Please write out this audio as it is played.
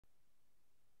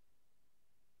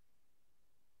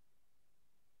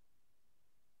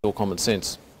all common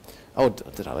sense. Oh,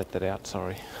 did I let that out?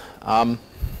 Sorry.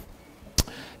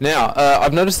 Now,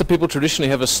 I've noticed that people traditionally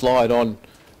have a slide on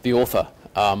the author.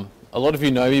 A lot of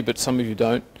you know me, but some of you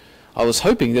don't. I was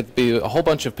hoping there'd be a whole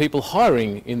bunch of people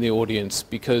hiring in the audience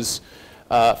because,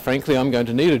 frankly, I'm going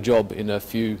to need a job in a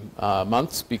few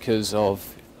months because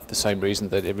of the same reason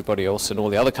that everybody else and all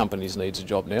the other companies needs a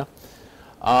job now.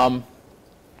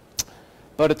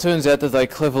 But it turns out that they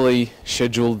cleverly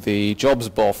scheduled the jobs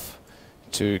BOF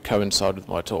to coincide with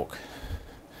my talk.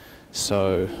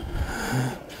 So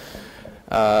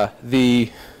oh,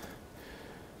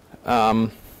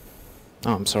 I'm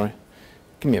sorry.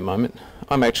 Give me a moment.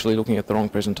 I'm actually looking at the wrong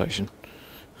presentation.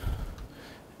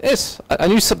 Yes, I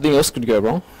knew something else could go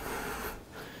wrong.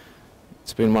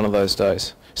 It's been one of those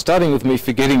days. Starting with me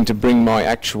forgetting to bring my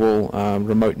actual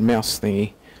remote mouse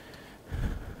thingy.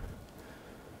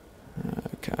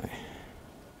 Okay.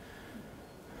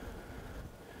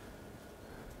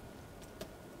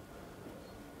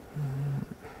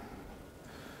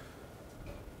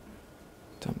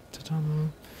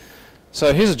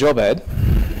 So here's a job ad.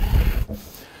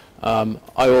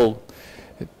 I will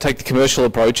take the commercial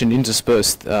approach and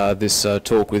intersperse this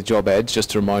talk with job ads just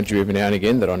to remind you every now and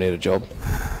again that I need a job.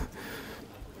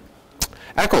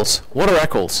 ACLs. What are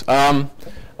ACLs?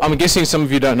 I'm guessing some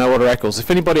of you don't know what are ACLs. If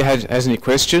anybody has any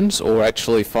questions or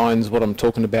actually finds what I'm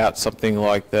talking about something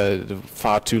like the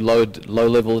far too low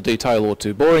level of detail or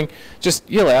too boring, just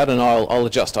yell out and I'll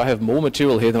adjust. I have more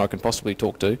material here than I can possibly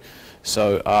talk to.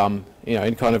 So, you know,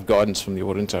 any kind of guidance from the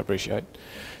audience I appreciate.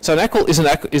 So an ACL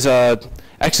is an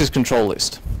access control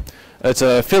list. It's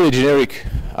a fairly generic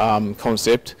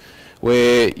concept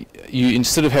where you,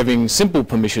 instead of having simple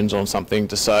permissions on something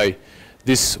to say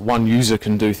this one user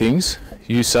can do things,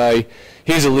 you say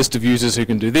here's a list of users who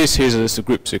can do this, here's a list of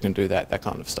groups who can do that, that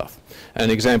kind of stuff. An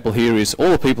example here is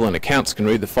all the people in accounts can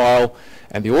read the file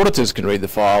and the auditors can read the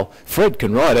file, Fred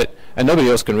can write it, and nobody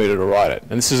else can read it or write it.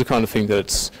 And this is the kind of thing that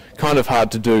it's kind of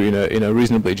hard to do in a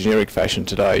reasonably generic fashion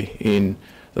today in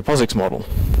the POSIX model.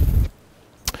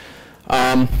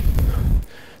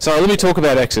 So let me talk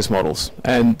about access models,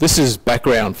 and this is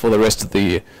background for the rest of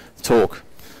the talk.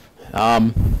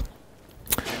 An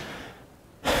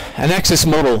access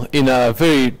model, in a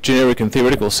very generic and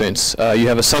theoretical sense, you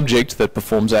have a subject that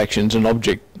performs actions, an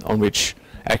object on which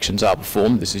actions are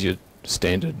performed. This is your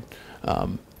standard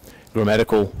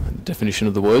grammatical definition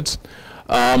of the words.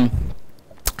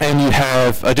 And you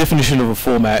have a definition of a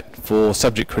format for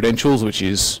subject credentials, which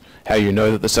is how you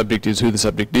know that the subject is who the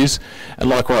subject is, and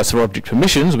likewise for object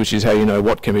permissions, which is how you know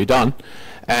what can be done,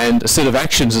 and a set of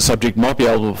actions the subject might be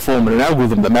able to perform in an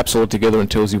algorithm that maps all together and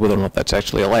tells you whether or not that's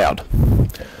actually allowed.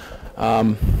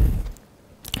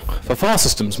 For file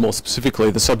systems, more specifically,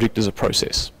 the subject is a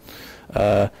process.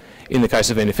 In the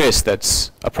case of NFS,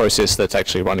 that's a process that's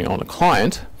actually running on a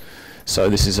client, so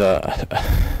this is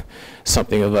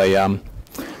something of a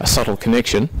subtle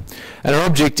connection. And an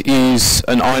object is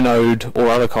an inode or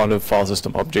other kind of file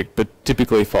system object, but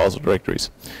typically files or directories.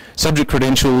 Subject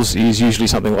credentials is usually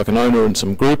something like an owner and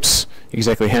some groups.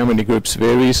 Exactly how many groups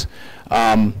varies.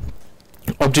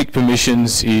 Object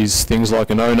permissions is things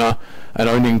like an owner, an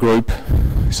owning group,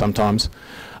 sometimes,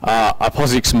 a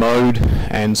POSIX mode,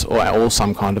 and or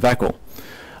some kind of ACL.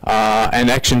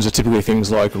 And actions are typically things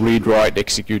like read, write,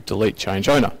 execute, delete, change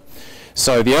owner.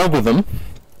 So the algorithm,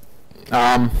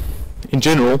 in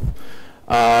general,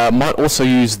 might also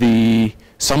use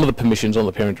some of the permissions on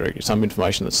the parent directory, some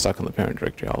information that's stuck on the parent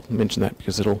directory. I'll mention that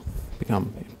because it'll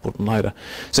become important later.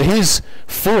 So here's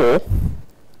 4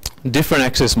 different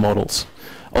access models,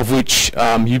 of which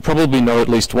you probably know at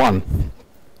least one.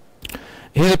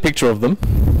 Here's a picture of them.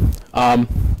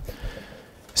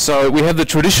 So we have the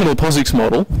traditional POSIX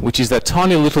model, which is that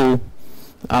tiny little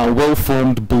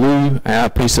well-formed blue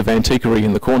piece of antiquary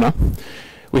in the corner.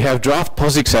 We have draft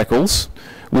POSIX ACLs,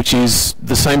 which is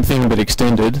the same thing but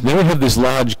extended. Then we have this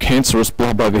large cancerous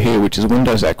blob over here, which is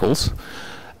Windows ACLs.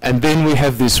 And then we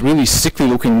have this really sickly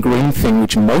looking green thing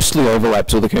which mostly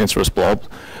overlaps with the cancerous blob,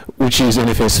 which is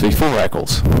NFSv4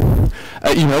 ACLs.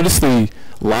 You notice the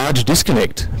large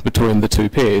disconnect between the two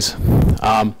pairs.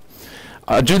 I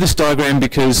drew this diagram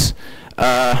because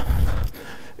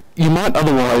you might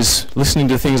otherwise, listening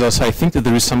to things I say, think that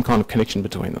there is some kind of connection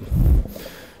between them.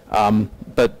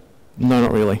 But no,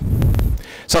 not really.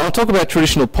 So I'll talk about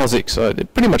traditional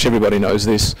POSIX. Pretty much everybody knows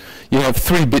this. You have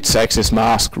 3 bits access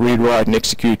mask, read, write, and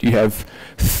execute. You have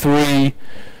 3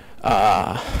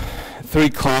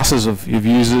 classes of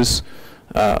users,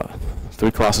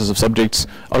 3 classes of subjects,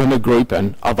 owner, group,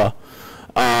 and other.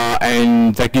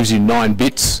 And that gives you 9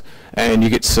 bits. and you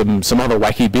get some other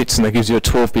wacky bits, and that gives you a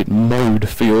 12-bit mode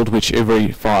field, which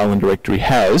every file and directory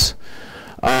has.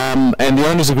 And the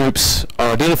owners of groups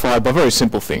are identified by very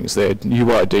simple things. They're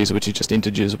UIDs, which are just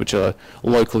integers, which are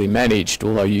locally managed,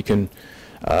 although you can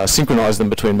synchronize them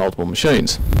between multiple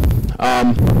machines.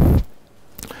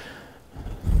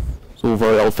 It's all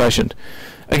very old-fashioned.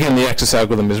 Again, the access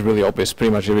algorithm is really obvious.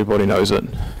 Pretty much everybody knows it.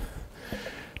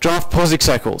 Draft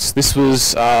POSIX ACLs. This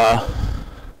was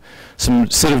some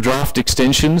set of draft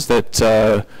extensions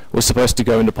that were supposed to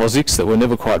go into POSIX that were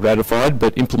never quite ratified,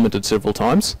 but implemented several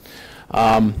times.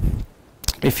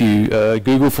 If you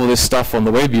Google for this stuff on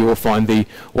the web, you will find the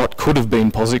what could have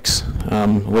been POSIX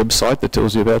website that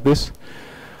tells you about this.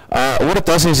 What it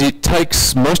does is it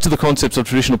takes most of the concepts of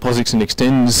traditional POSIX and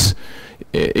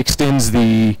extends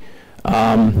the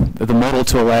model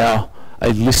to allow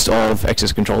a list of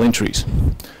access control entries.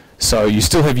 So you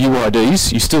still have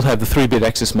UIDs, you still have the 3-bit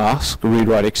access mask, read,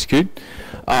 write, execute,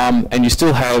 and you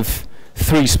still have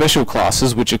 3 special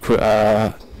classes which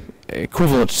are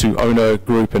equivalent to owner,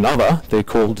 group, and other. They're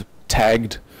called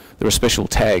tagged. There are special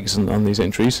tags on these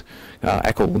entries,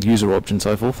 ACL, user, object, and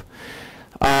so forth.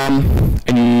 And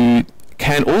you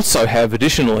can also have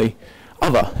additionally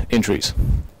other entries.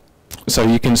 So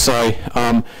you can say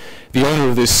the owner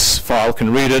of this file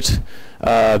can read it,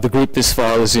 the group this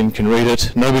file is in can read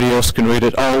it, nobody else can read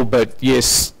it, oh, but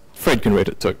yes, Fred can read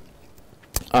it too.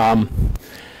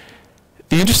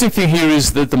 The interesting thing here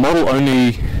is that the model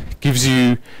only gives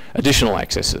you additional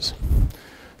accesses.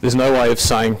 There's no way of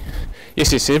saying,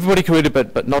 yes, everybody can read it,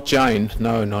 but not Jane.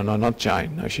 No, not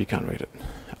Jane. No, she can't read it.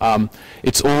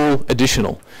 It's all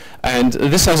additional. And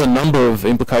this has a number of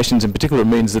implications. In particular, it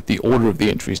means that the order of the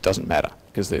entries doesn't matter,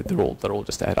 because they're all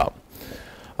just add up.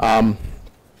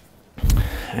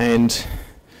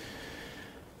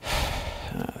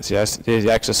 So there's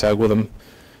the access algorithm.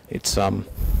 It's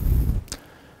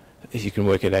you can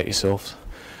work it out yourself.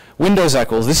 Windows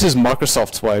ACLs. This is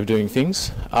Microsoft's way of doing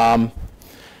things.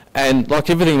 And like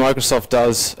everything Microsoft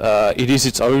does, it is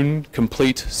its own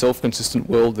complete, self-consistent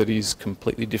world that is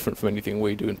completely different from anything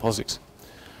we do in POSIX.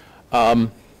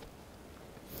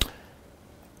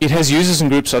 It has users and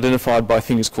groups identified by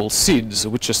things called SIDs,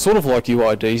 which are sort of like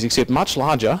UIDs, except much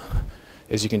larger,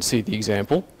 as you can see the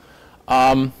example.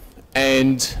 And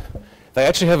they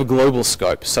actually have a global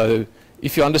scope. So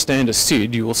if you understand a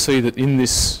SID, you will see that in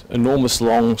this enormous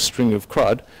long string of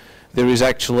CRUD, there is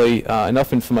actually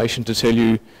enough information to tell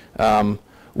you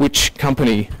which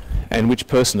company and which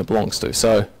person it belongs to.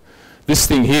 So this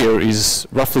thing here is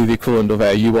roughly the equivalent of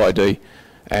our UID,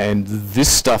 and this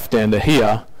stuff down to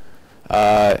here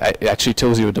actually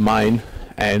tells you a domain,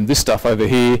 and this stuff over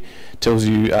here tells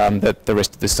you that the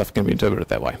rest of this stuff can be interpreted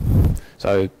that way.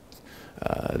 So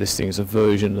this thing is a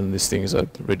version and this thing is a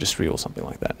registry or something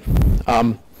like that.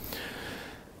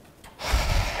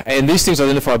 And these things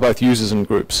identify both users and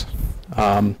groups.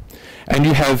 And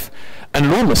you have an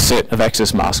enormous set of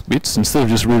access mask bits. Instead of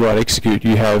just read, write, execute,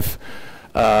 you have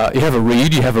a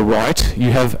read, you have a write,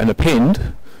 you have an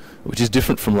append, which is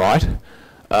different from write.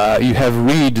 You have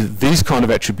read these kind of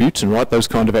attributes and write those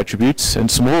kind of attributes, and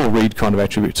some more read kind of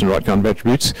attributes and write kind of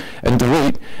attributes, and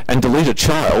delete a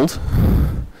child,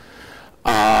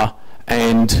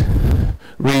 and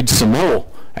read some more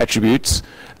attributes,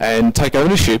 and take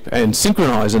ownership and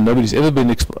synchronize, and nobody's ever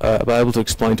been able to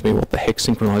explain to me what the heck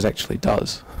synchronize actually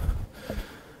does.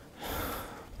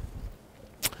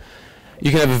 You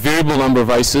can have a variable number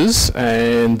of ACEs,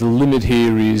 and the limit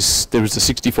here is there is a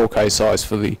 64K size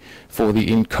for the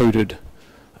encoded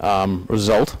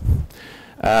result.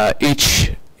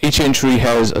 Each entry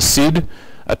has a SID,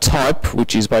 a type,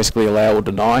 which is basically allow or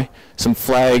deny, some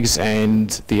flags, and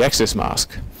the access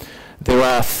mask. There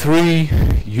are 3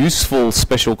 useful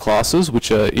special classes,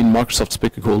 which are in Microsoft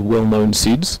speak called well-known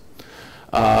SIDs.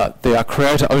 They are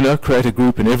creator, owner, creator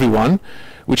group, and everyone,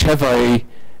 which have a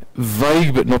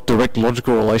vague but not direct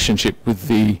logical relationship with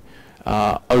the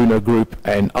owner group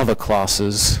and other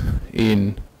classes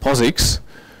in POSIX.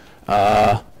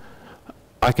 I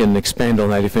can expand on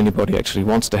that if anybody actually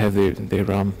wants to have their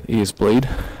ears bleed.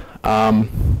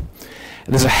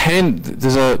 There's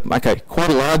quite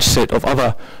a large set of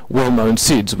other well-known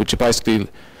SIDs, which are basically,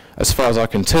 as far as I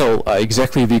can tell, are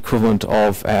exactly the equivalent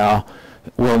of our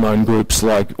well-known groups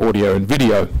like audio and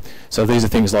video. So these are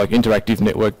things like interactive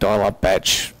network, dial-up,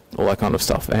 batch, all that kind of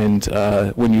stuff. And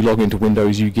when you log into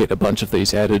Windows, you get a bunch of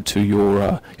these added to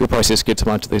your process gets a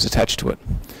bunch of these attached to it.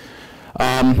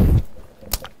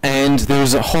 And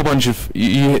there's a whole bunch of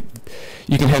you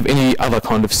can have any other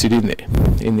kind of SID in there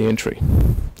in the entry.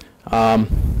 And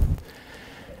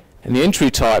the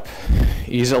entry type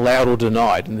is allowed or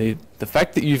denied. And the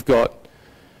fact that you've got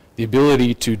the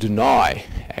ability to deny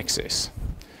access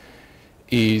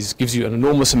gives you an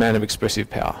enormous amount of expressive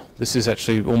power. This is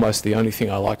actually almost the only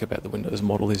thing I like about the Windows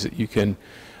model, is that you can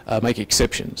make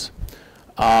exceptions.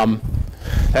 That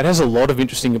has a lot of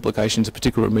interesting implications. In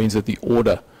particular, it means that the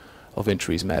order of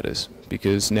entries matters,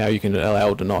 because now you can allow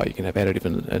or deny, you can have additive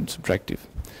and subtractive.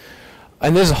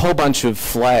 And there's a whole bunch of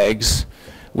flags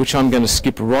which I'm going to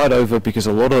skip right over because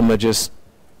a lot of them are just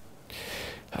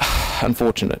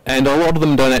unfortunate, and a lot of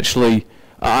them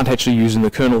aren't actually using the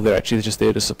kernel. They're just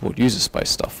there to support user space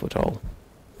stuff, which I'll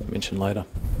mention later.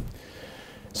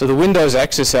 So the Windows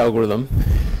access algorithm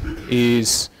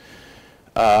is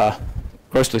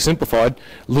grossly simplified.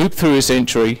 Loop through this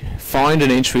entry, find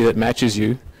an entry that matches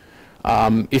you.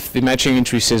 If the matching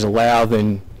entry says allow,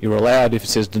 then you're allowed. If it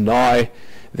says deny,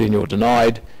 then you're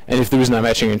denied. And if there is no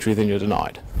matching entry, then you're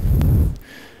denied.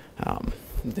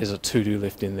 There's a to-do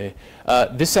left in there.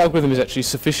 This algorithm is actually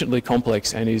sufficiently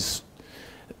complex and is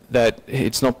that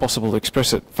it's not possible to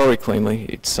express it very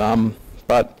cleanly.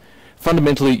 But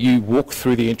fundamentally, you walk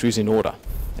through the entries in order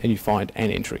and you find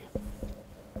an entry.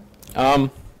 NFSv4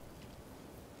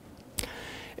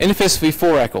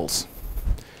 ACLs.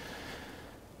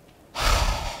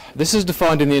 This is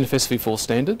defined in the NFSv4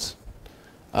 standards,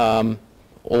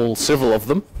 several of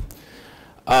them.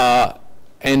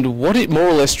 And what it more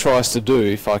or less tries to do,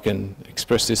 if I can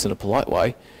express this in a polite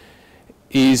way,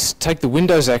 is take the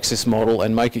Windows access model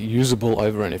and make it usable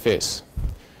over NFS.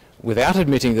 Without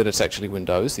admitting that it's actually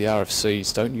Windows, the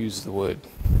RFCs don't use the word.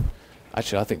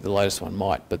 Actually, I think the latest one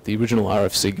might, but the original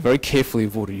RFC very carefully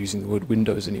avoided using the word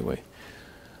Windows anywhere.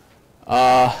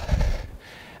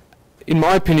 In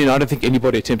my opinion, I don't think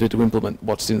anybody attempted to implement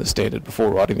what's in the standard before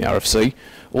writing the RFC,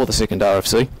 or the second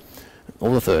RFC,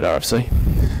 or the third RFC.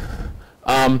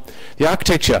 The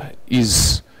architecture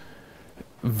is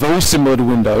very similar to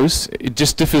Windows. It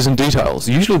just differs in details,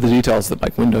 usually the details that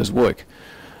make Windows work.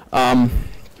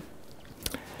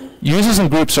 Users and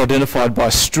groups are identified by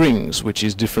strings, which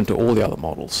is different to all the other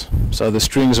models. So the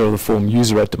strings are of the form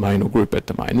user at domain or group at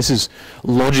domain. This is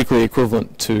logically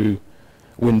equivalent to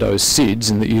Windows SIDS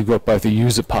in that you've got both a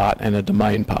user part and a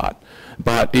domain part.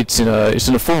 But it's in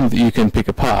a form that you can pick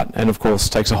apart, and of course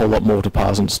takes a whole lot more to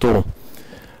parse and store.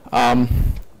 And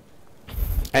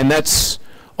that's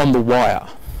on the wire.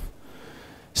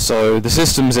 So the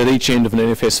systems at each end of an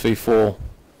NFSv4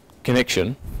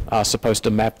 connection are supposed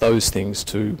to map those things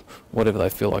to whatever they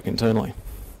feel like internally.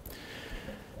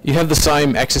 You have the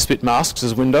same access bit masks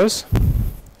as Windows.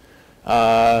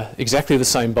 Exactly the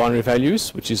same binary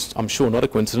values, which is, I'm sure, not a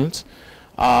coincidence.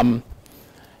 The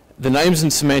names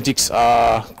and semantics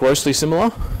are grossly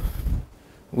similar,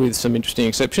 with some interesting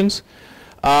exceptions.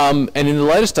 And in the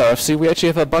latest RFC, we actually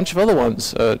have a bunch of other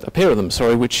ones, a pair of them,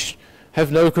 sorry, which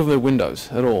have no equivalent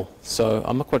Windows at all. So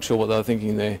I'm not quite sure what they were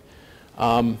thinking there.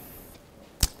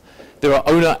 There are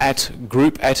owner at,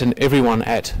 group at, and everyone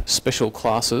at special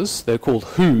classes. They're called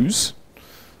who's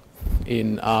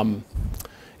in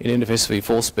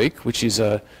NFSv4 speak, which is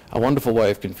a wonderful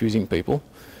way of confusing people.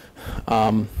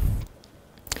 And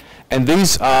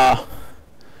these are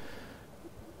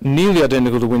nearly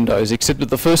identical to Windows, except that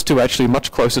the first two are actually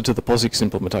much closer to the POSIX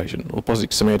implementation, or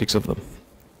POSIX semantics of them.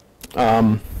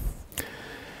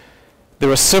 There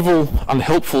are several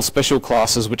unhelpful special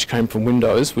classes which came from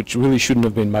Windows, which really shouldn't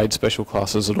have been made special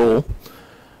classes at all.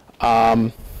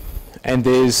 And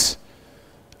there's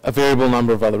a variable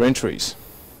number of other entries.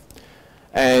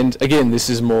 And again,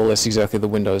 this is more or less exactly the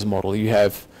Windows model. You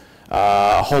have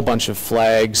a whole bunch of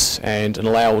flags and an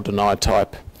allow or deny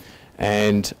type.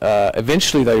 And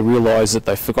eventually they realised that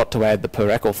they forgot to add the per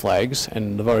ACL flags,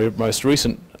 and the very most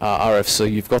recent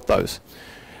RFC, you've got those,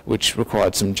 which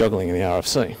required some juggling in the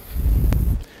RFC.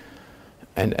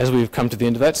 And as we've come to the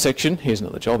end of that section, here's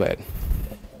another job ad.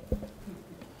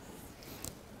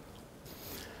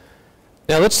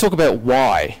 Now let's talk about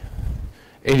why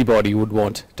anybody would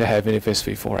want to have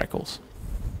NFSv4 ACLs.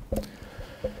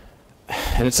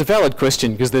 And it's a valid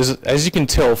question, because there's, as you can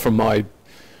tell from my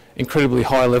incredibly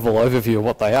high level overview of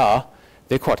what they are,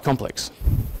 they're quite complex.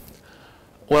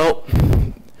 Well,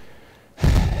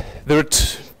 there are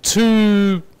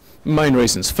two main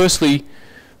reasons. Firstly,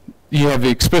 you have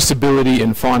the expressibility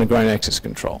and finer grained access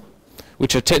control,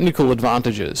 which are technical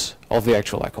advantages of the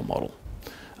actual ACL model.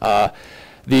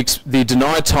 The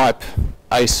deny type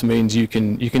ACE means you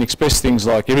can express things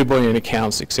like everybody in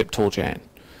accounts except Tall Jan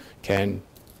can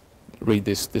read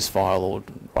this file or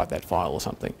write that file or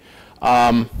something.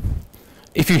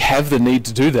 If you have the need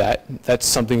to do that, that's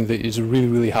something that is really,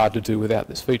 really hard to do without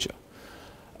this feature.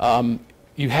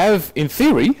 You have, in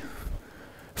theory,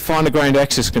 finer grained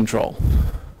access control.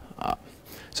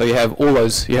 So you have all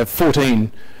those, you have 14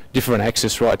 different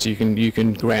access rights you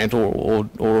can grant or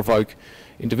revoke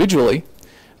individually.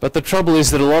 But the trouble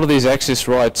is that a lot of these access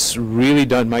rights really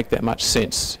don't make that much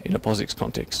sense in a POSIX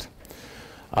context.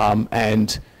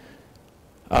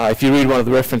 If you read one of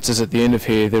the references at the end of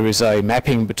here, there is a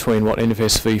mapping between what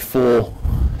NFSv4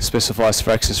 specifies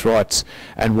for access rights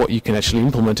and what you can actually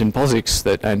implement in POSIX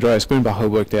that AndreasGruenbacher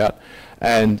worked out,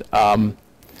 and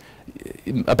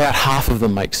about half of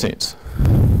them make sense.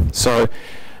 So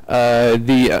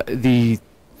the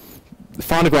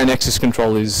finer-grained access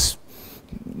control is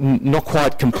not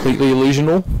quite completely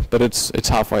illusional, but it's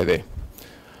halfway there.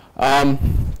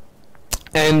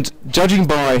 And judging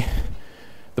by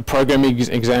the programming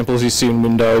examples you see in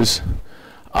Windows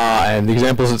and the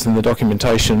examples that's in the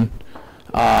documentation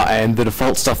and the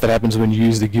default stuff that happens when you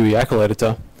use the GUI ACL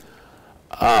editor,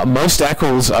 most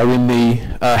ACLs are in the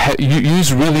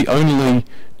use really only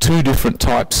two different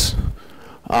types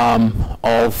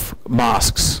of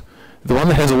masks: the one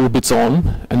that has all the bits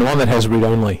on and the one that has read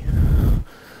only.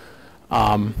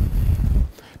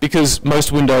 Because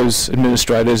most Windows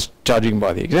administrators, judging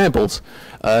by the examples,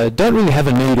 don't really have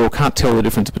a need or can't tell the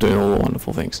difference between all the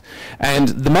wonderful things. And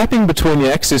the mapping between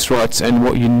the access rights and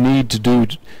what you need to do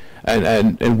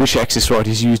and which access right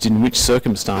is used in which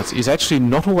circumstance is actually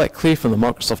not all that clear from the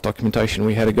Microsoft documentation.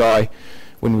 We had a guy,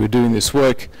 when we were doing this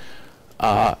work,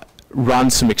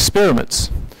 run some experiments.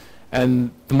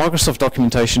 And the Microsoft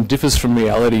documentation differs from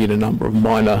reality in a number of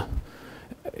minor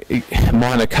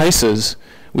cases,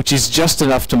 which is just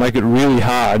enough to make it really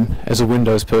hard as a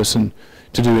Windows person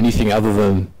to do anything other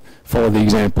than follow the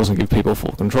examples and give people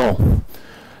full control.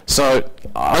 So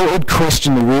I would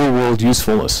question the real-world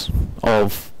usefulness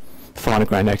of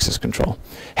finer-grained access control.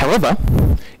 However,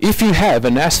 if you have a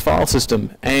NAS file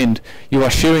system and you are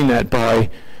sharing that by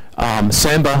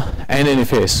Samba and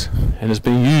NFS and is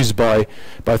being used by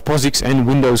both POSIX and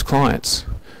Windows clients,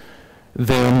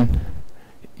 then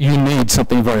you need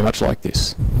something very much like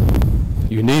this.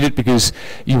 You need it because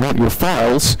you want your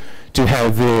files to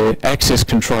have their access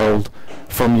controlled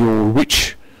from your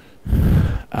rich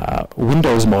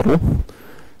Windows model,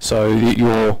 so that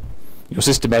your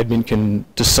system admin can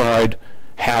decide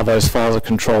how those files are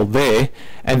controlled there,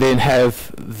 and then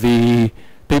have the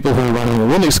people who are running the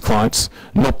Linux clients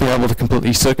not be able to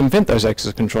completely circumvent those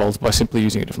access controls by simply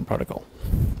using a different protocol.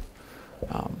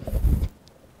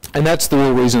 And that's the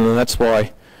real reason, and that's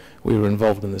why we were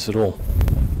involved in this at all.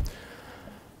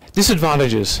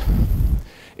 Disadvantages.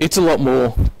 It's a lot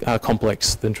more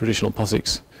complex than traditional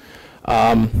POSIX.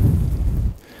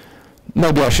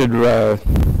 Maybe I should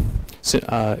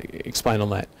explain on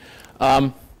that.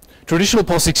 Traditional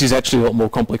POSIX is actually a lot more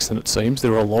complex than it seems.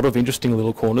 There are a lot of interesting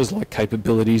little corners like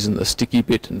capabilities and the sticky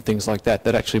bit and things like that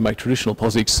that actually make traditional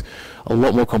POSIX a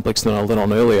lot more complex than I led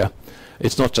on earlier.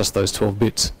 It's not just those 12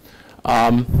 bits.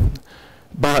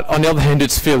 But on the other hand,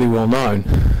 it's fairly well known.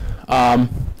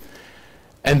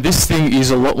 And this thing is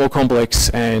a lot more complex,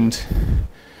 and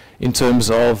in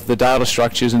terms of the data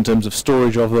structures, in terms of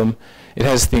storage of them, it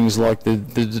has things like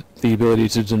the ability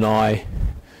to deny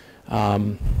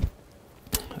the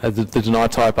deny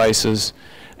type ACEs,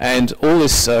 and all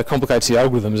this complicates the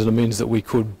algorithms, and it means that we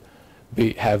could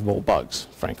have more bugs,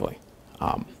 frankly.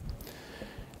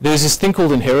 There's this thing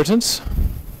called inheritance,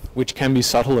 which can be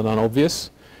subtle and unobvious.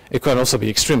 It can also be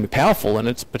extremely powerful, and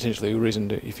it's potentially a reason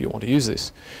if you want to use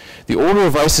this. The order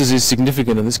of ACEs is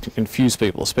significant, and this can confuse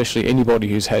people, especially anybody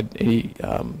who's had any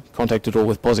contact at all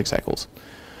with POSIX ACLs.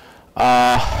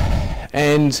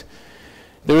 And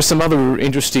there are some other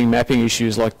interesting mapping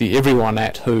issues, like the everyone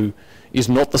at who is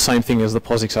not the same thing as the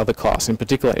POSIX other class. In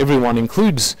particular, everyone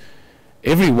includes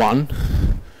everyone,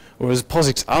 whereas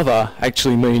POSIX other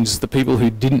actually means the people who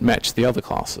didn't match the other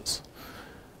classes.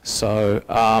 So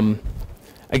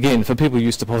again, for people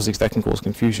used to POSIX, that can cause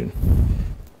confusion.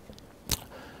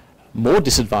 More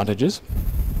disadvantages.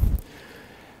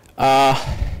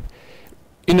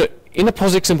 In a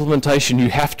POSIX implementation, you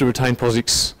have to retain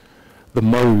POSIX, the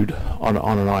mode on an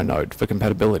inode for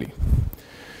compatibility.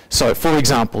 So, for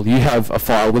example, you have a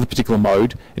file with a particular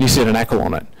mode, and you set an ACL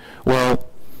on it. Well,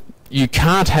 you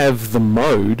can't have the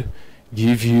mode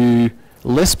give you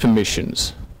less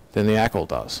permissions than the ACL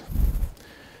does.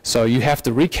 So you have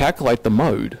to recalculate the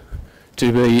mode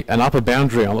to be an upper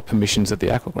boundary on the permissions that the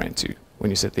ACL grants you when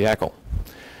you set the ACL.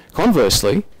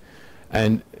 Conversely,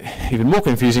 and even more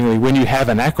confusingly, when you have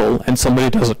an ACL and somebody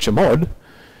does a chmod,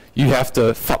 you have to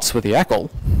futz with the ACL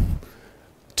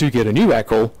to get a new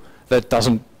ACL that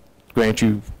doesn't grant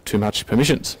you too much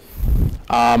permissions.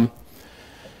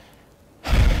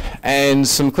 And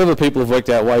some clever people have worked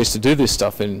out ways to do this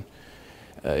stuff in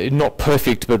not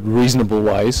perfect but reasonable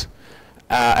ways.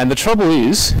 And the trouble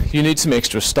is, you need some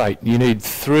extra state. You need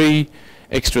 3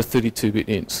 extra 32-bit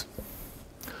ins.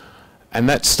 And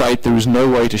that state, there is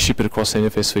no way to ship it across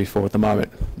NFSv4 at the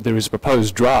moment. There is a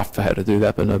proposed draft for how to do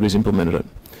that, but nobody's implemented it.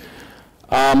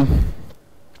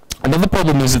 Another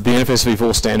problem is that the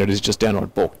NFSv4 standard is just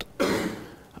downright balked.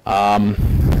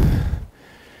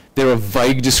 There are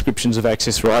vague descriptions of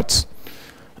access rights.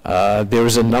 There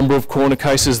is a number of corner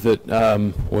cases that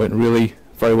weren't really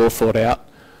very well thought out.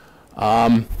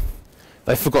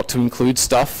 They forgot to include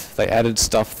stuff. They added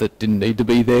stuff that didn't need to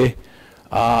be there.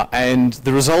 And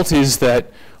the result is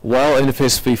that while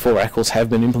NFSv4 ACLs have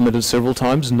been implemented several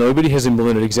times, nobody has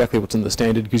implemented exactly what's in the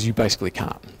standard because you basically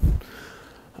can't.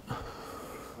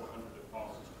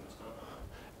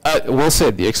 Well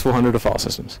said, the X400 of file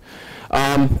systems.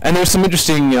 And there are some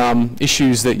interesting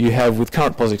issues that you have with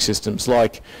current POSIX systems,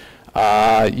 like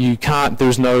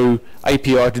there's no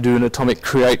API to do an atomic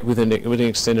create with an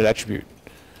extended attribute,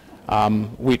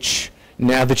 which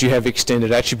now that you have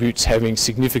extended attributes having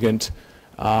significant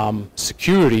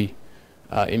security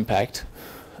impact,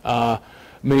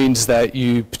 means that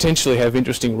you potentially have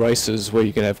interesting races where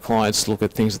you can have clients look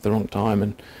at things at the wrong time,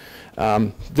 and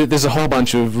there's a whole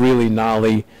bunch of really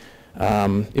gnarly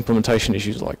implementation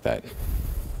issues like that.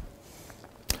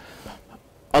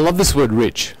 I love this word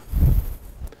rich.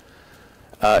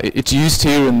 It's used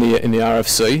here in the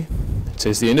RFC. It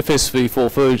says the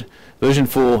NFSv4 version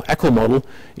 4 ACL model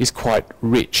is quite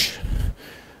rich.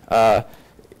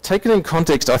 Taken in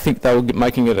context, I think they were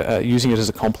making it using it as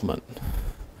a compliment.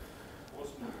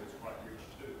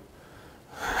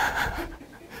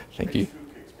 Thank you.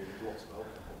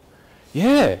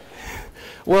 Yeah.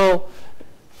 Well,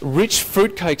 rich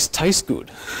fruitcakes taste good.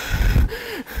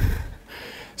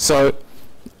 So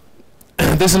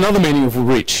there's another meaning of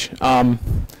rich.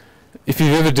 If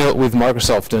you've ever dealt with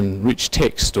Microsoft and rich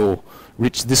text, or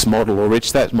rich this model or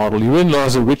rich that model, you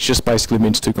realize that rich just basically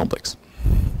means too complex.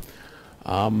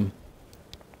 And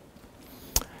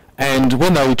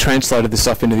when they translated this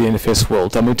stuff into the NFS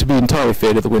world, I mean, to be entirely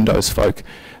fair to the Windows folk,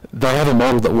 they have a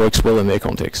model that works well in their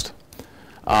context.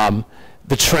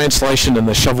 The translation and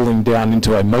the shoveling down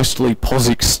into a mostly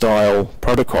POSIX style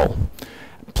protocol,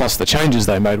 plus the changes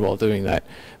they made while doing that,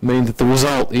 mean that the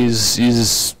result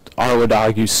is I would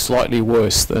argue, slightly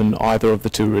worse than either of the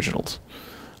two originals.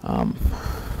 And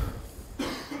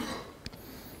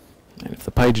if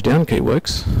the page down key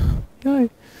works, yay.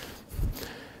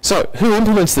 So, who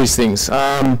implements these things? Z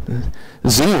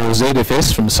or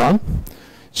ZFS from Sun.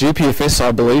 GPFS,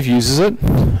 I believe, uses it,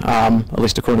 at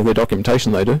least according to their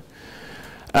documentation they do.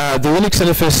 The Linux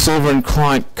NFS server and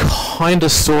client kind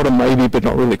of, sort of, maybe, but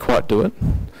not really quite do it.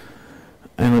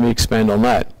 And let me expand on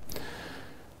that.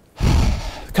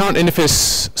 The current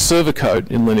NFS server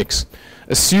code in Linux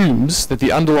assumes that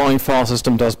the underlying file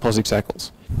system does POSIX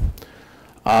ACLs.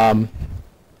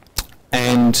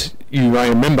 And you may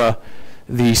remember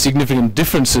the significant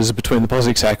differences between the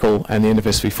POSIX ACL and the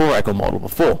NFSv4 ACL model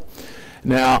before.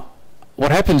 Now,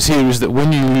 what happens here is that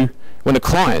when a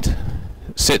client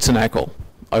sets an ACL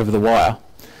over the wire,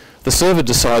 the server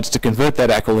decides to convert that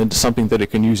ACL into something that it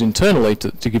can use internally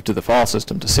to give to the file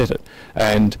system to set it,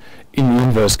 and in the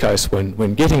inverse case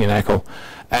when getting an ACL.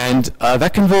 And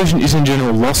that conversion is in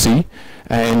general lossy,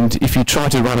 and if you try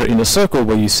to run it in a circle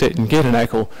where you set and get an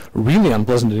ACL, really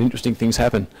unpleasant and interesting things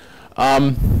happen.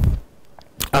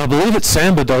 I believe that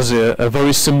Samba does a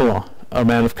very similar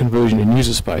amount of conversion in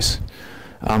user space,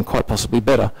 quite possibly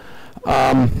better.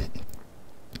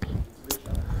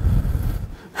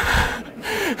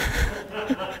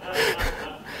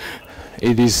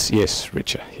 It is, yes,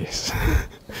 richer, yes.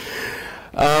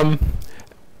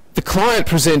 The client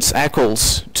presents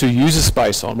ACLs to user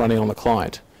space running on the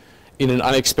client in an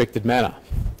unexpected manner.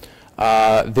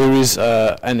 There is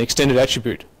an extended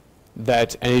attribute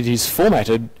and it is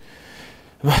formatted,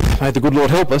 may the good Lord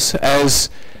help us, as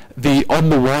the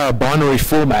on-the-wire binary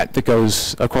format that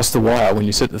goes across the wire when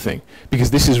you set the thing,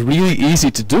 because this is really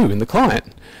easy to do in the client.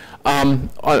 On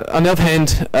the other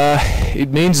hand, it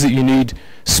means that you need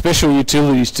special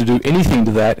utilities to do anything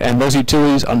to that, and those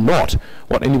utilities are not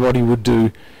what anybody would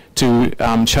do to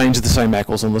change the same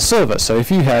ACLs on the server. So if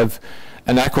you have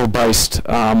an ACL-based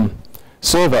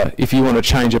server, if you want to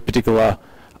change a particular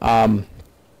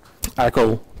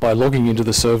ACL by logging into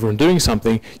the server and doing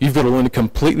something, you've got to learn a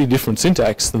completely different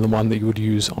syntax than the one that you would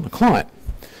use on a client.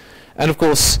 And of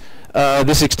course,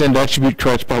 this extended attribute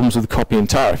creates problems with copy and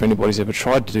tar. If anybody's ever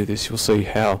tried to do this, you'll see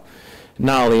how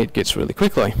gnarly it gets really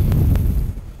quickly.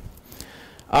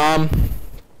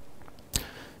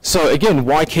 So again,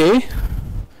 why care?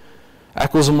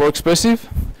 ACLs are more expressive,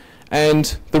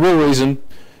 and the real reason,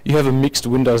 you have a mixed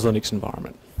Windows Linux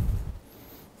environment.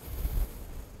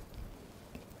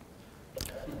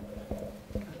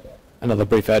 another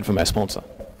brief ad from our sponsor.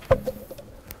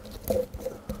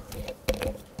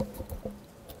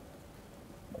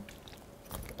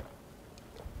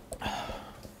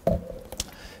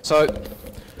 So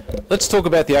let's talk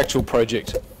about the actual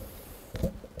project.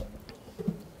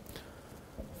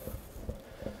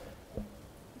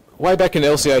 Way back in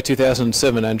LCA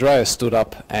 2007, Andreas stood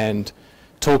up and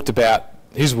talked about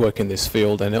his work in this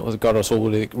field, and it got us all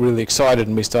really excited,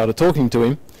 and we started talking to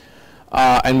him.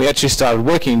 And we actually started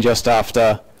working just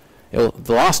after the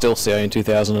last LCA in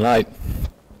 2008.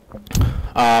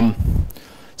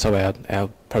 So our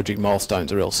project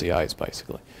milestones are LCAs,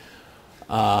 basically.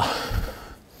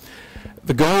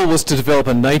 The goal was to develop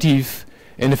a native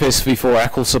NFSv4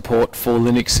 ACL support for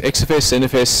Linux XFS,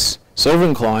 NFS server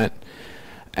and client,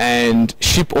 and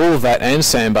ship all of that and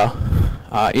Samba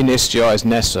in SGI's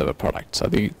NAS server product. So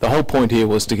the whole point here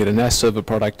was to get a NAS server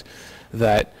product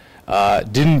that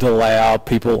didn't allow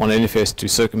people on NFS to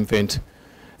circumvent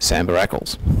Samba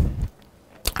ACLs.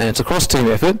 And it's a cross-team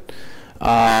effort.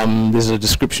 There's a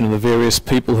description of the various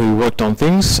people who worked on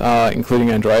things,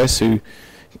 including Andreas, who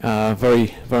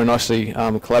very nicely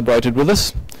collaborated with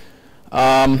us.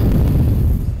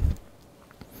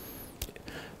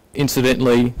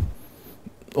 Incidentally,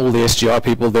 all the SGI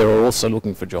people there are also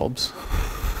looking for jobs.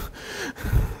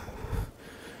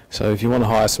 So if you want to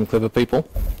hire some clever people.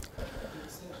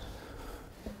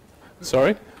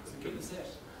 Sorry?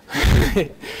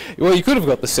 Well, you could have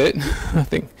got the set, I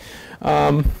think.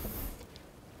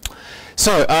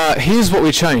 So here's what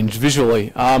we changed visually.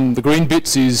 The green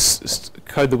bits is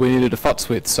code that we needed to futz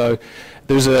with. So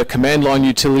there's a command line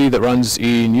utility that runs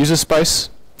in user space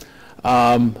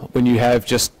when you have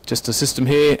just a system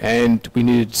here, and we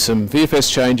needed some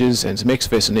VFS changes and some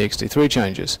XFS and ext3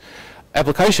 changes.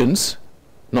 Applications,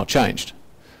 not changed.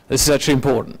 This is actually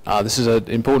important. This is an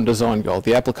important design goal.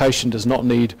 The application does not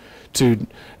need to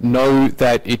know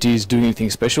that it is doing anything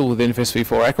special with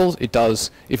NFSv4 ACLs. It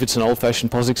does, if it's an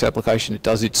old-fashioned POSIX application, it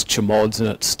does its chmods and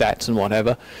its stats and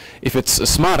whatever. If it's a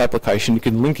smart application, you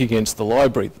can link against the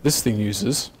library that this thing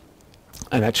uses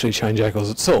and actually change ACLs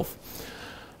itself.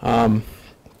 When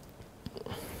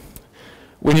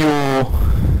your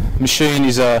machine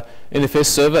is a NFS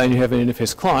server and you have an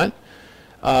NFS client,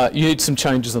 you need some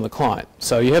changes on the client.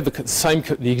 So you have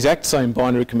the exact same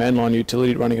binary command line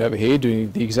utility running over here,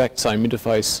 doing the exact same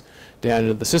interface down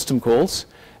into the system calls,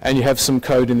 and you have some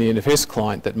code in the NFS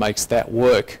client that makes that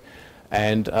work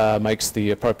and makes the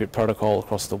appropriate protocol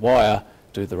across the wire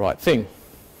do the right thing.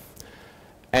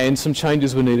 And some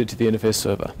changes were needed to the NFS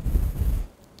server.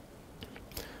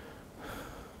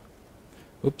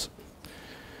 Oops.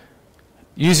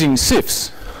 Using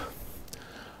CIFS.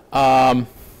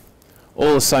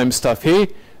 All the same stuff here,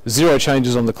 0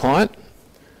 changes on the client,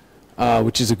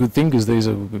 which is a good thing because these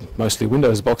are mostly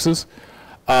Windows boxes.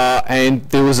 And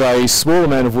there was a small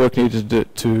amount of work needed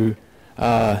to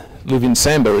live in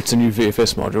Samba. It's a new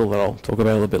VFS module that I'll talk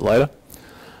about a little bit later,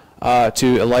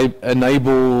 to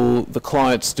enable the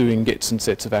clients doing gets and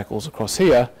sets of ACLs across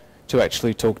here to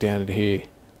actually talk down into here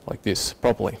like this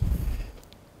properly.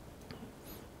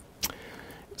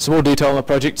 Some more detail on the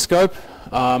project scope.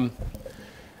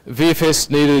 VFS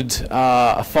needed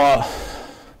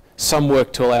some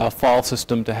work to allow a file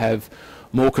system to have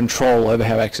more control over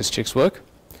how access checks work.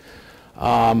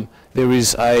 There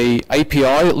is a API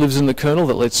that lives in the kernel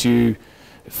that lets you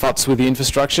futz with the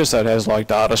infrastructure, so it has like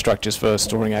data structures for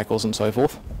storing ACLs and so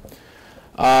forth.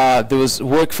 There was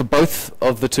work for both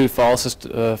of the two file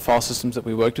systems that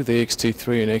we worked with, the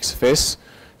ext3 and XFS,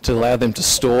 to allow them to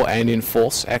store and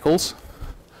enforce ACLs.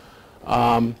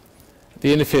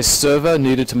 The NFS server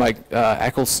needed to make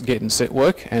ACLs get and set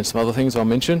work, and some other things I'll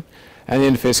mention. And the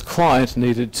NFS client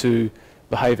needed to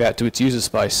behave out to its user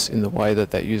space in the way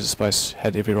that that user space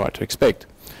had every right to expect.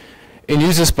 In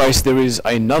user space there is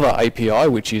another API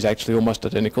which is actually almost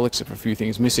identical except for a few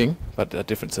things missing, but a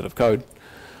different set of code.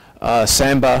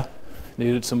 Samba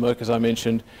needed some work, as I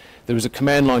mentioned. There was a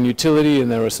command line utility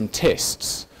and there were some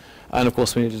tests. And of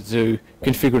course we needed to do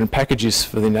configure and packages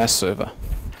for the NAS server.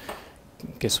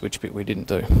 Guess which bit we didn't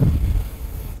do.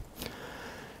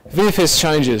 VFS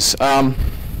changes.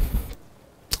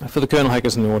 For the kernel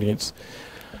hackers in the audience,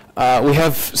 we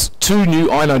have two new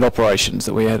inode operations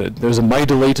that we added. There's a may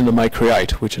delete and a may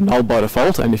create, which are null by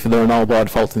default, and if they're null by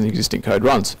default then the existing code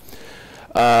runs.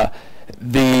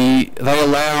 They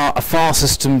allow a file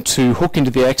system to hook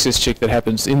into the access check that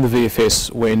happens in the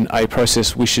VFS when a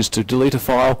process wishes to delete a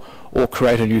file or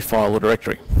create a new file or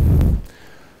directory.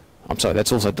 I'm sorry,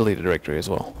 that's also delete a directory as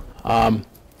well.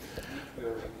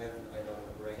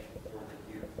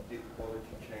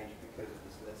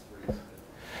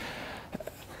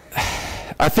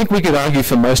 I think we could argue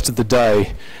for most of the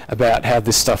day about how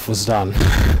this stuff was done.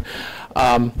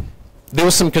 There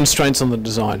were some constraints on the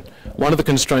design. One of the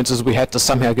constraints is we had to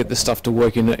somehow get this stuff to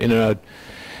work not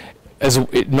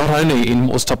only in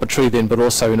what's top of tree then, but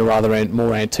also in a rather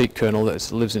more antique kernel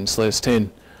that lives in SLES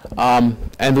 10. And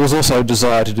there was also a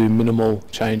desire to do minimal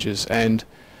changes, and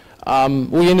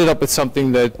we ended up with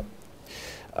something that,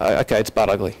 okay, it's butt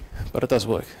ugly, but it does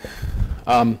work.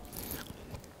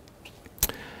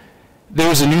 There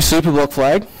is a new superblock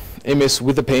flag, ms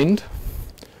with append.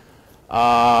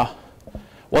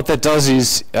 What that does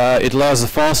is it allows the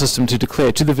file system to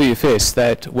declare to the VFS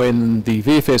that when the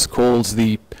VFS calls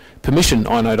the permission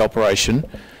inode operation,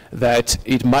 that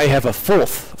it may have a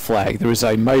fourth flag. There is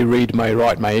a may read, may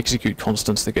write, may execute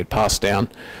constants that get passed down.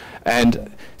 And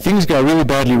things go really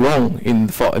badly wrong in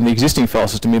the existing file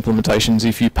system implementations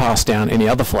if you pass down any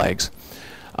other flags.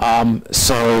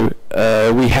 So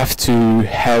we have to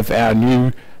have our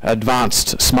new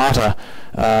advanced, smarter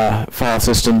file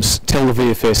systems tell the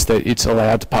VFS that it's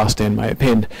allowed to pass down may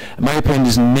append. May append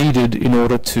is needed in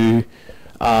order to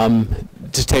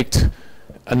detect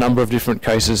a number of different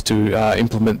cases to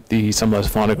implement some of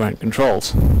those finer grained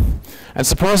controls. And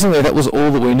surprisingly, that was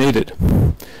all that we needed.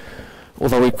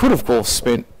 Although we could, of course,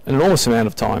 spent an enormous amount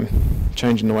of time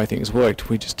changing the way things worked.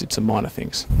 We just did some minor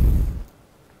things.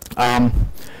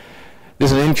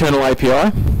 There's an in-kernel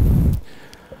API,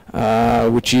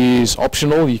 which is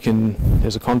optional.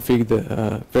 There's a config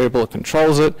variable that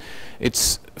controls it.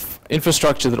 It's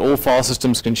infrastructure that all file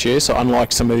systems can share, so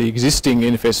unlike some of the existing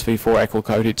NFSv4 ACL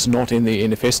code, it's not in the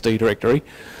NFSD directory.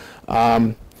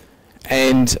 It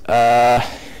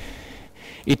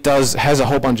has a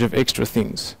whole bunch of extra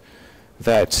things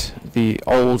that the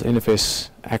old NFS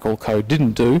ACL code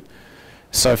didn't do.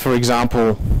 So for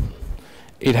example,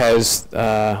 it has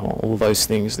all those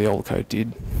things the old code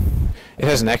did. It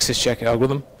has an access check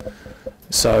algorithm.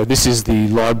 So this is the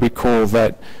library call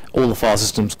that all the file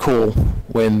systems call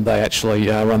when they actually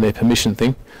run their permission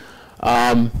thing.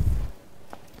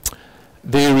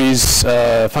 There is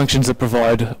functions that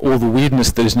provide all the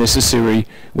weirdness that is necessary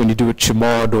when you do a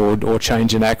chmod or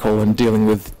change an ACL and dealing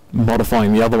with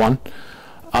modifying the other one.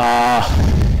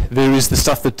 There is the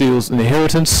stuff that deals in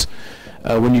inheritance.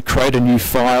 When you create a new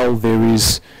file, there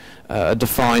is a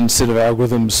defined set of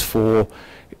algorithms for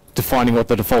defining what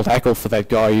the default ACL for that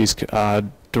guy is,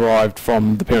 derived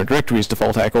from the parent directory's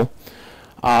default ACL.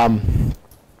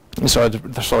 Sorry,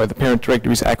 the parent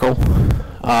directory's ACL.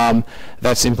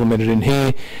 That's implemented in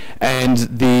here, and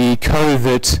the code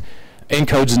that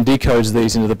encodes and decodes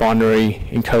these into the binary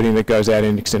encoding that goes out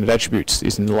in extended attributes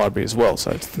is in the library as well.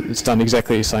 So it's done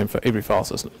exactly the same for every file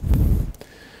system.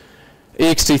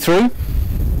 ext3.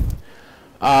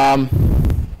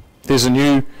 There's a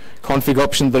new config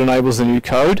option that enables the new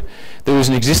code. There is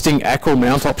an existing ACL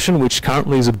mount option, which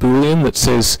currently is a boolean that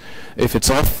says if it's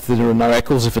off, then there are no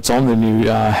ACLs. If it's on, then you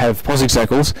have POSIX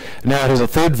ACLs. Now it has a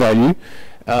third value,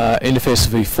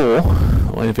 NFSv4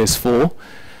 or NFS4.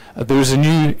 There is a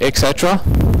new xatra.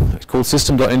 It's called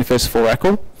system.NFSv4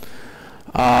 ACL.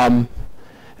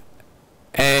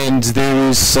 And there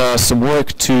is some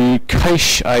work to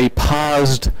cache a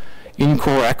parsed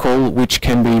in-core ACL, which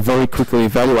can be very quickly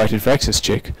evaluated for access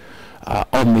check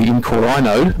on the in-core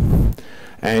inode,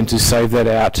 and to save that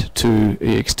out to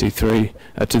ext3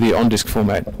 to the on-disk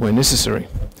format where necessary.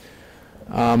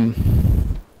 There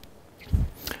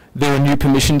are new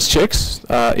permissions checks.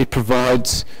 It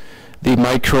provides the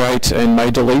may create and may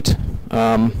delete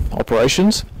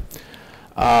operations,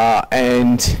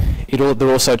 and there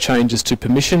are also changes to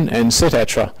permission and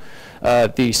setatra.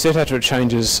 The setatra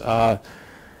changes are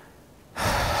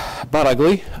but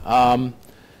ugly.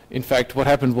 In fact, what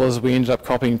happened was we ended up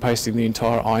copying and pasting the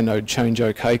entire inode change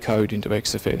OK code into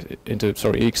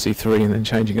ext3 and then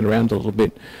changing it around a little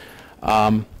bit,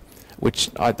 which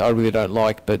I really don't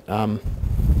like, but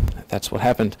that's what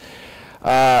happened.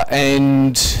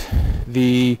 And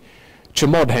the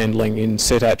chmod handling in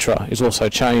setatra is also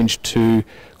changed to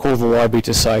call the library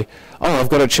to say, oh, I've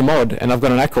got a chmod and I've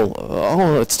got an ACL.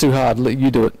 Oh, it's too hard, let you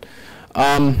do it.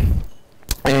 And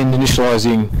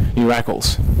initializing new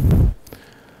ACLs.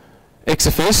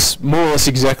 XFS, more or less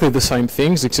exactly the same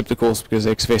things, except of course because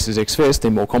XFS is XFS,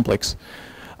 they're more complex.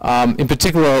 In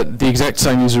particular, the exact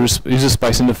same user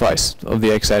space interface of the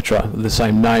xatra, the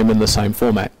same name and the same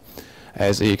format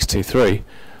as ext3.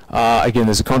 Again,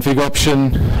 there's a config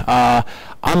option.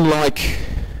 Unlike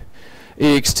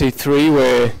ext3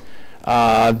 where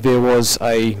there was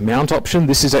a mount option,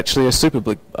 this is actually a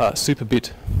superblock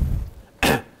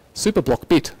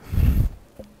bit.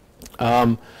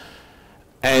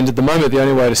 And at the moment, the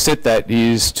only way to set that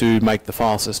is to make the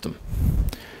file system.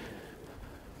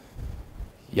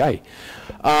 Yay.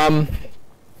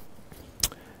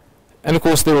 And of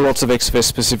course there are lots of XFS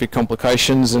specific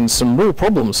complications and some real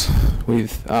problems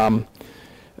with the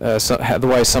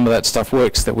way some of that stuff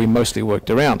works that we mostly worked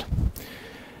around.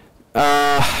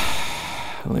 Let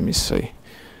me see.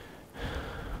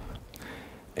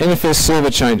 NFS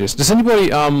server changes. Does anybody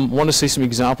want to see some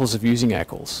examples of using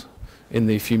ACLs in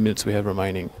the few minutes we have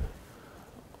remaining?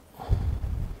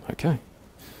 Okay.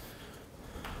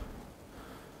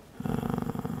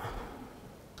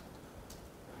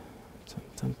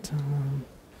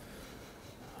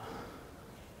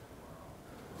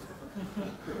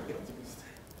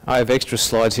 I have extra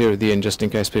slides here at the end just in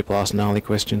case people ask gnarly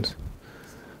questions.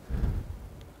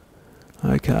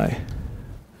 Okay.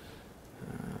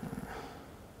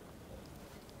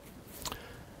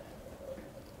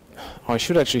 I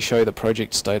should actually show you the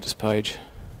project status page.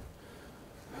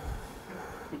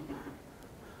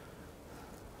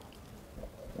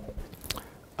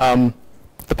 The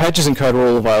patches and code are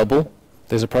all available.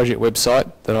 There's a project website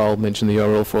that I'll mention the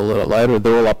URL for a little later.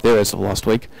 They're all up there as of last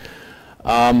week.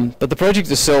 But the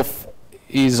project itself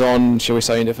is on, shall we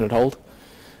say, indefinite hold.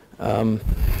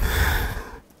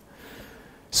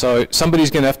 So somebody's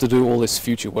going to have to do all this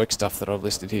future work stuff that I've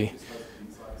listed here.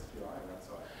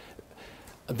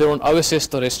 They're on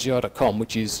oss.sgi.com,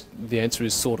 which is, the answer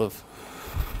is sort of.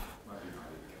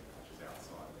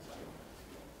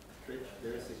 There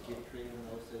is a Git tree on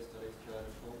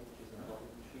oss.sgi.com, which is a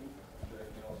public machine.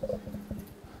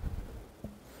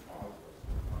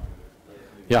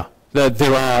 Yeah,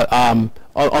 there are,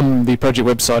 on the project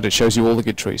website it shows you all the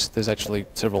Git trees. There's actually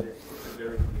several.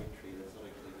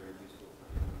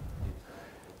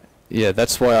 Yeah,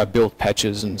 that's why I built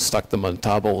patches and stuck them on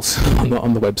tarballs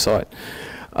on the website.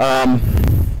 I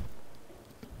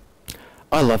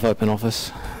love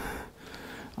OpenOffice.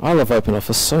 I love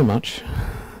OpenOffice so much.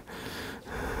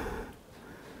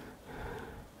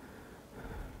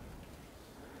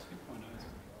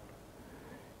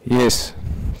 Yes,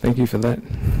 thank you for that.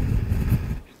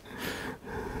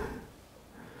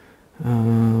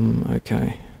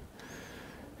 Okay.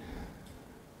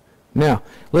 Now,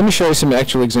 let me show you some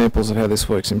actual examples of how this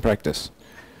works in practice.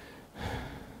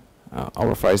 I'll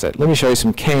rephrase that. Let me show you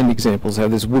some canned examples of how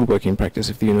this would work in practice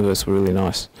if the universe were really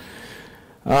nice.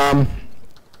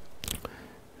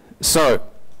 So,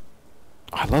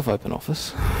 I love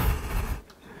OpenOffice.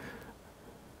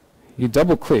 You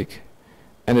double click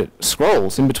and it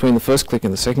scrolls in between the first click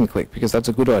and the second click because that's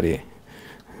a good idea.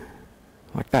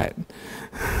 Like that.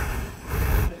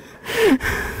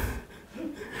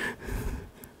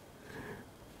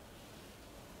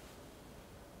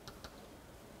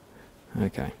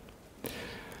 Okay.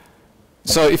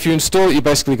 So if you install it, you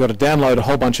basically got to download a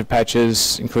whole bunch of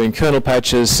patches, including kernel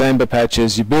patches, Samba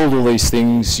patches. You build all these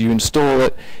things, you install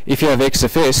it. If you have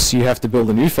XFS, you have to build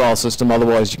a new file system.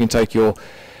 Otherwise, you can take your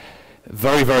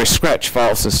very, very scratch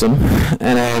file system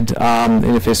and add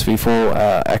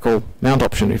NFSv4 ACL mount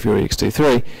option if you're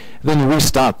ext3. Then you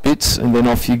restart bits, and then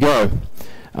off you go.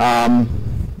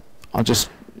 I'll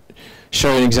just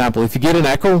show you an example. If you get an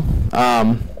ACL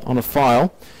on a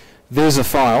file, there's a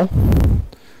file.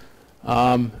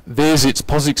 There's its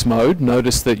POSIX mode.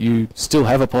 Notice that you still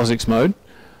have a POSIX mode.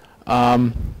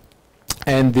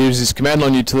 And there's this command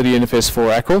line utility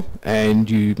NFSv4 ACL, and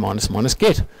you ----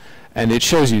 get. And it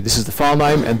shows you this is the file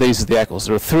name, and these are the ACLs.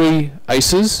 There are 3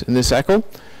 ACEs in this ACL: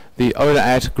 the owner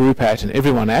at, group at, and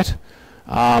everyone at.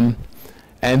 And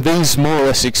these more or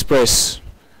less express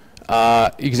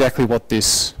exactly what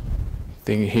this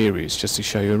thing here is, just to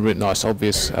show you a nice,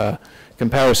 obvious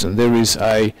comparison. There is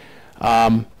a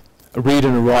read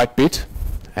and a write bit,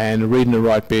 and a read and a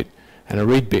write bit, and a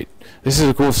read bit. This is,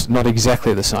 of course, not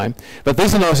exactly the same, but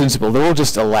these are nice and simple. They're all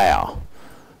just allow.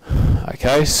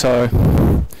 Okay, so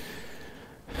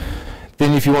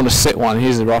then if you want to set one,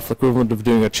 here's the rough equivalent of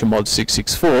doing a chmod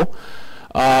 664.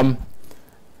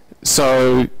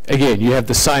 So again, you have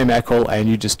the same ACL, and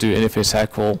you just do NFS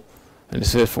ACL and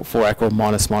NFSv4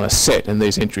 ACL -- set, and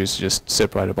these entries are just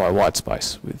separated by a white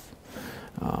space with.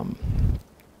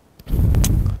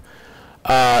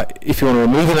 If you want to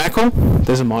remove an ACL,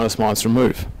 there's a --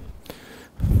 remove.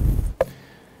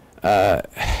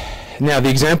 Now the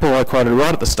example I quoted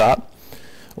right at the start,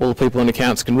 all the people in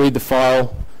accounts can read the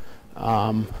file.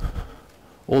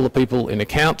 All the people in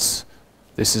accounts,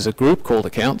 this is a group called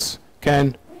accounts,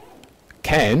 can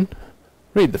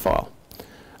read the file.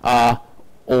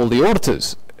 All the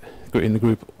auditors in the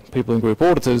group, people in group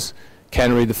auditors,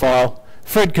 can read the file.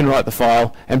 Fred can write the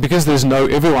file, and because there's no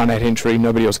everyone at entry,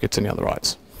 nobody else gets any other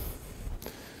rights.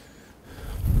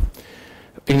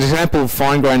 An example of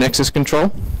fine-grained access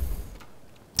control.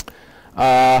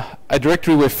 A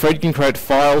directory where Fred can create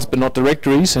files but not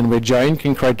directories, and where Jane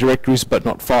can create directories but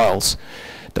not files.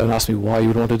 Don't ask me why you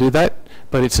would want to do that,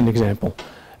 but it's an example.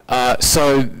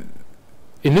 So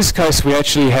in this case we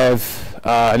actually have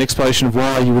an explanation of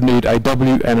why you would need a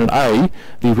W and an A,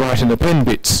 the write and append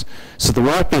bits. So the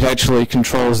write bit actually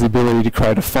controls the ability to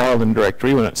create a file in a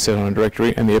directory when it's set on a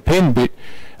directory, and the append bit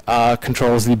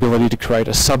controls the ability to create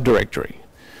a subdirectory.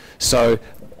 So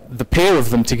the pair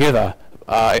of them together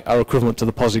are equivalent to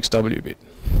the POSIX W bit.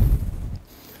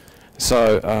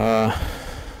 So,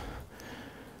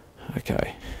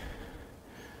 okay.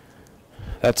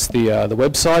 That's the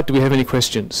website. Do we have any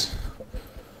questions?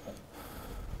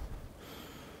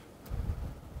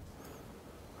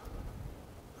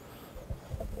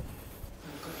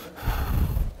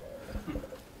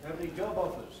 How many job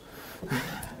offers?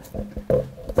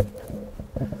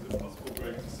 Is it possible,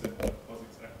 Greg, to set up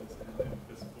POSIX ACLs and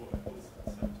NFSv4 ACLs at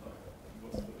the same time?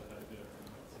 What's the behavior in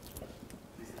that situation?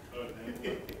 Is the code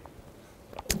handle it?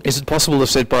 Is it possible to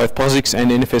set both POSIX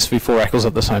and NFSv4 ACLs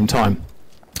at the same time?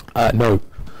 No.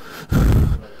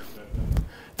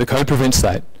 The code prevents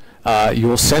that.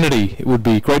 Your sanity would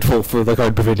be grateful for the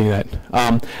code preventing that.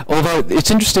 Although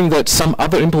it's interesting that some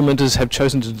other implementers have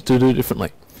chosen to do it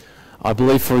differently. I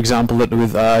believe, for example, that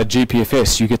with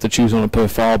GPFS you get to choose on a per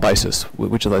file basis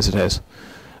which of those it has.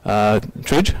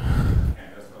 Tridge?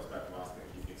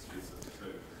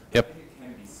 Yep. I think it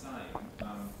can be same. The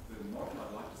model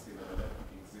I'd like to see that I don't think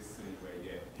exists anywhere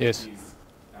yet Yes. is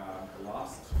the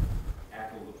last ACL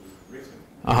that was written.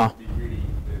 Uh-huh. Be really,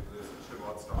 there's a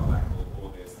two-odd style ACL, or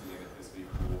there's the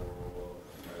NFSv4, or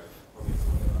POSIX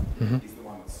or whatever, is the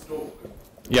one that's stored.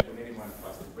 Yep. When anyone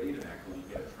tries to read an ACL, you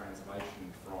get a translation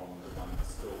from the one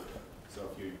that's stored. So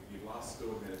if you last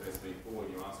stored an NFSv4 and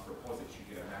you ask for a POSIX, you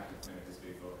get a mapping from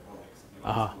NFSv4 to POSIX. If you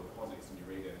last stored a POSIX and you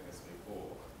read NFSv4,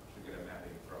 you get a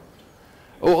mapping from.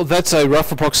 Well, that's a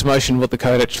rough approximation of what the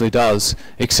code actually does,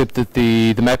 except that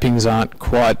the mappings aren't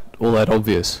quite all that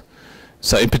obvious.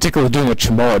 So in particular, doing a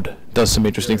chmod does some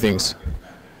interesting things.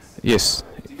 Yes.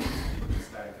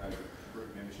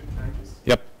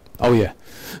 Yep. Oh yeah.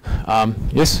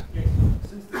 Yes? Yes.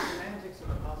 Since the semantics of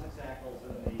the POSIX ACLs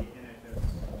and the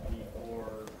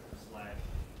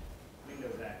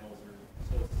NFSv4/Windows ACLs are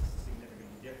so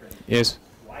significantly different, Yes.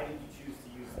 why did you choose to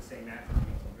use the same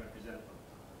attributes to represent them?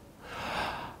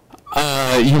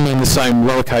 You mean the same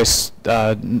lowercase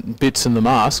bits in the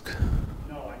mask?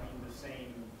 No, I mean the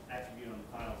same attribute on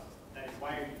the file system. That is,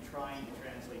 why are you trying to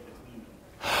translate between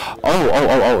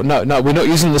them? No, we're not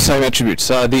using the same attributes.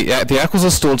 The ACLs are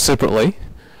stored separately.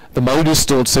 The mode is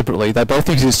stored separately. They both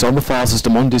exist on the file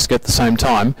system on disk at the same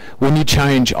time. When you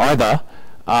change either,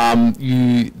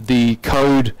 the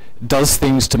code does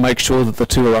things to make sure that the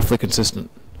two are roughly consistent.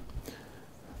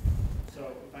 So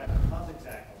if I have a POSIX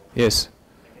ACL, Yes.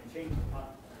 I can change the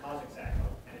POSIX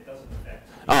ACL and it doesn't affect.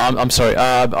 Oh, I'm sorry.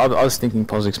 I was thinking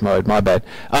POSIX mode. My bad.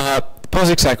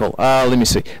 POSIX ACL. Let me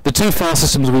see. The two file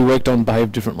systems we worked on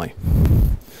behave differently.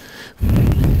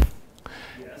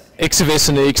 XFS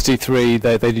and ext3,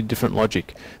 they did different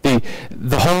logic.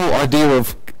 The whole idea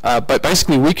of, but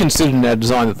basically we considered in our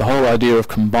design that the whole idea of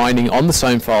combining on the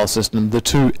same file system the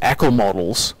two ACL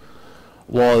models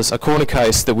was a corner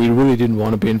case that we really didn't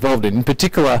want to be involved in. In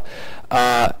particular,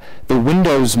 the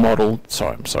Windows model, the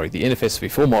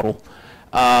NFSv4 model,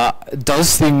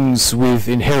 does things with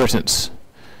inheritance.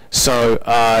 So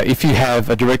if you have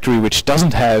a directory which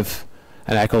doesn't have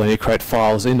an ACL and you create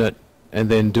files in it, and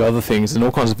then do other things, and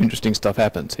all kinds of interesting stuff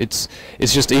happens. It's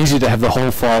just easier to have the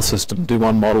whole file system do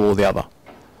one model or the other.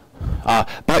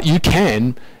 But you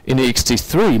can, in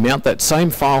ext3, mount that same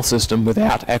file system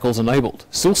without ACLs enabled.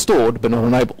 Still stored, but not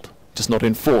enabled. Just not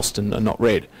enforced and not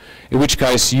read. In which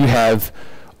case you have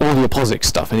all your POSIX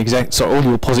stuff, and all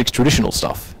your POSIX traditional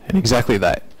stuff, and exactly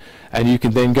that. And you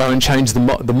can then go and change the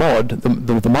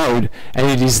mode, and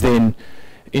it is then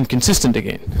inconsistent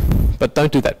again. But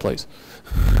don't do that, please.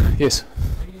 Yes? Do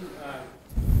you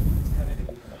have any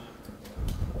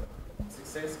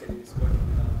success getting this working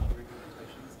with other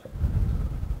implementations?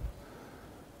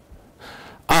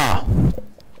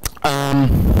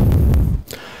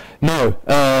 No.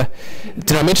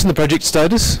 Did I mention the project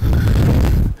status?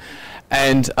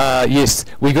 And yes,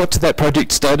 we got to that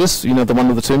project status, you know, the one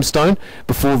with the tombstone,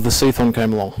 before the Cthon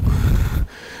came along.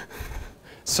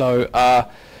 So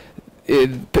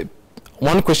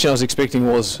one question I was expecting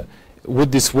was,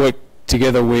 would this work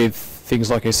together with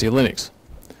things like SE/Linux?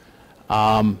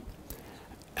 And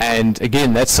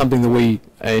again, that's something that we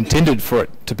intended for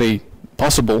it to be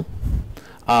possible,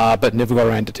 but never got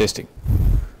around to testing.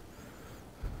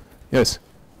 Yes?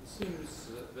 It seems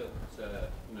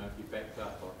that if you backed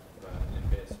up of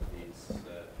NFS with these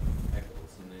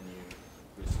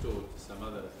restored to some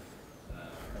other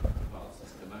file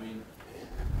system. I mean,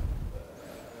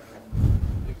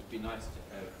 it would be nice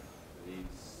to have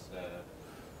these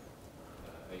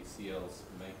ACLs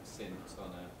make sense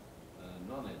on a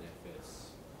non-NFS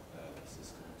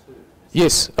system too.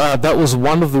 Yes, that was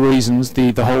one of the reasons,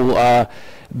 the whole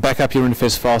back up your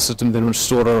NFS file system, then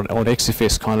restore it on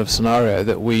XFS kind of scenario,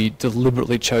 that we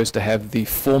deliberately chose to have the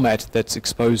format that's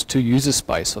exposed to user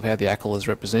space of how the ACL is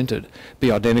represented be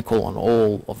identical on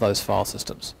all of those file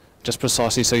systems. Just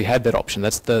precisely so you had that option.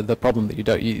 That's the problem that you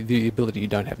don't, the ability you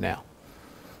don't have now.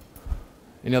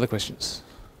 Any other questions?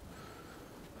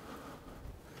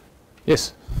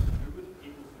 Yes? Who were the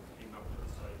people who came up with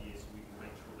this idea so we can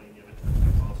make sure they never touch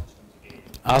their file systems again?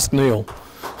 Ask Neil.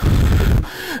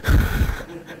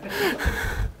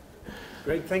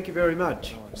 Great, thank you very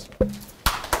much.